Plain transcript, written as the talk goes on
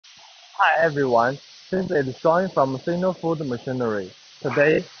Hi everyone, this is Sean from Sino Food Machinery.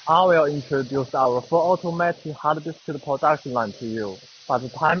 Today, I will introduce our full automatic hard biscuit production line to you, but the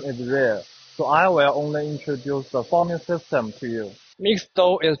time is rare, so I will only introduce the forming system to you. Mixed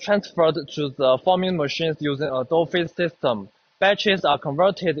dough is transferred to the forming machines using a dough feed system. Batches are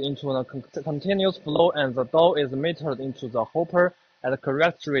converted into a continuous flow and the dough is metered into the hopper at the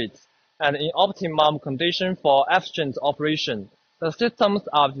correct rate and in optimum condition for efficient operation. The systems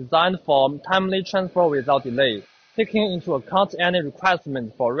are designed for timely transfer without delay, taking into account any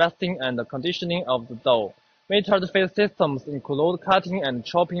requirement for resting and conditioning of the dough. Metered feed systems include cutting and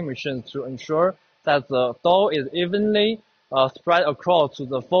chopping machines to ensure that the dough is evenly spread across to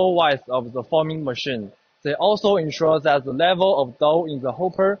the full width of the forming machine. They also ensure that the level of dough in the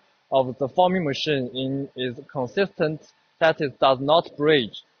hopper of the forming machine is consistent, that it does not break.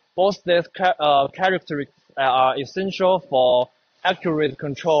 Both these characteristics are essential for accurate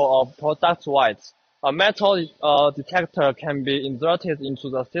control of product weight. A metal detector can be inserted into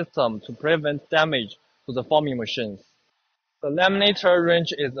the system to prevent damage to the forming machines. The laminator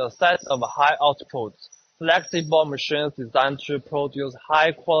range is a set of high-output, flexible machines designed to produce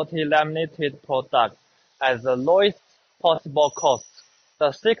high-quality laminated products at the lowest possible cost.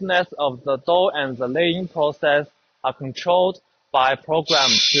 The thickness of the dough and the laying process are controlled by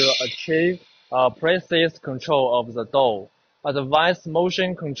programs to achieve precise control of the dough. Advanced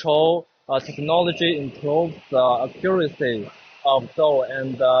motion control technology improves the accuracy of dough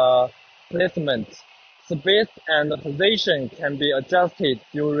and placement. Space and position can be adjusted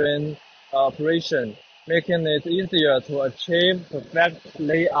during operation, making it easier to achieve perfect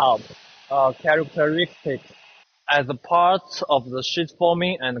layout characteristics. As a part of the sheet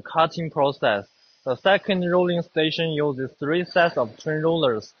forming and cutting process, the second rolling station uses 3 sets of twin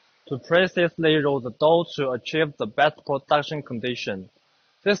rollers to precisely roll the dough to achieve the best production condition.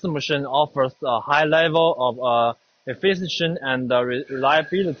 This machine offers a high level of efficiency and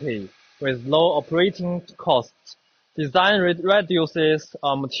reliability with low operating costs. Design reduces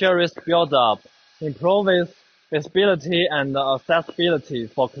materials buildup, improves visibility and accessibility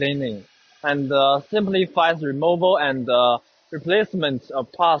for cleaning, and simplifies removal and replacement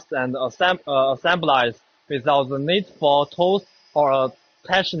of parts and assemblies without the need for tools or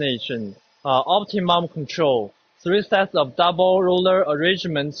technician. Optimum control. 3 sets of double roller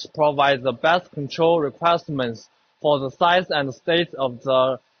arrangements provide the best control requirements for the size and state of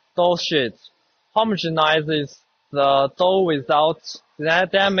the dough sheet. Homogenizes the dough without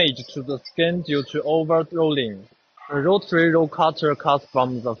damage to the skin due to over-rolling. A rotary roll cutter cuts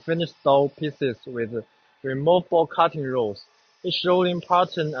from the finished dough pieces with removable cutting rolls, each rolling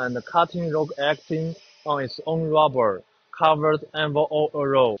pattern and cutting roll acting on its own rubber covered envelope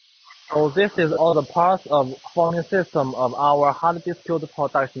roll. So this is all the parts of forming system of our hard biscuit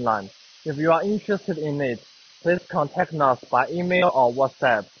production line. If you are interested in it, please contact us by email or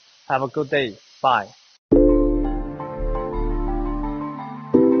WhatsApp. Have a good day. Bye.